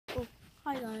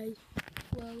Hi guys,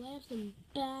 well I have some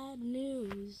bad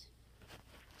news.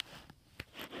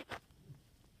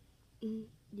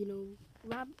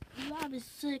 Rob is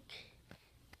sick,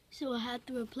 so I had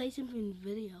to replace him in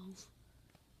videos.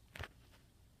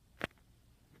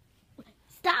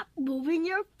 Stop moving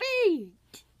your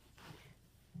feet!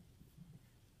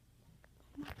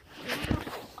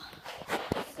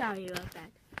 Sorry about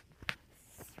that.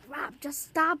 Rob, just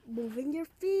stop moving your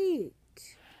feet.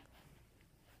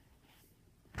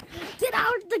 Get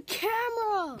out of the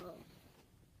camera!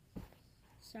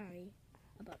 Sorry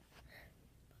about.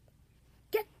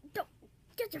 Get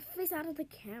your face out of the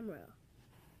camera.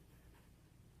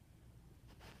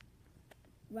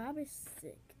 Rob is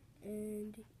sick,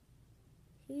 and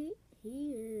he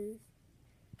is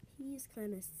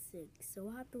kind of sick, so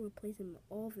I'll have to replace him in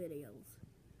all videos.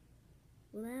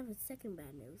 Well, I have a second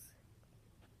bad news.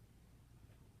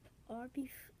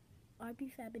 RP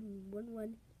Fabin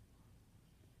 11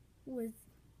 was,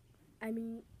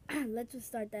 let's just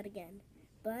start that again.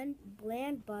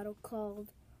 Bland bottle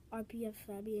called RPF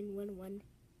Fabian 11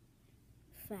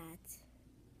 fat.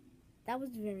 That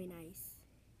was very nice.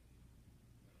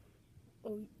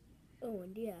 Oh,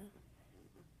 and yeah.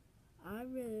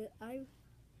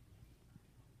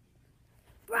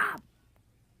 Rob!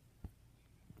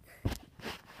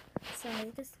 Sorry,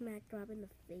 I just smacked Rob in the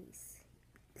face.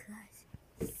 Because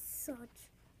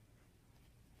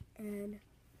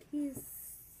he's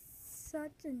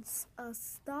such a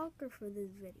stalker for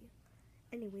this video.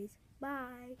 Anyways,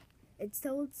 bye. It's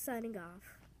Toad signing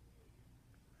off.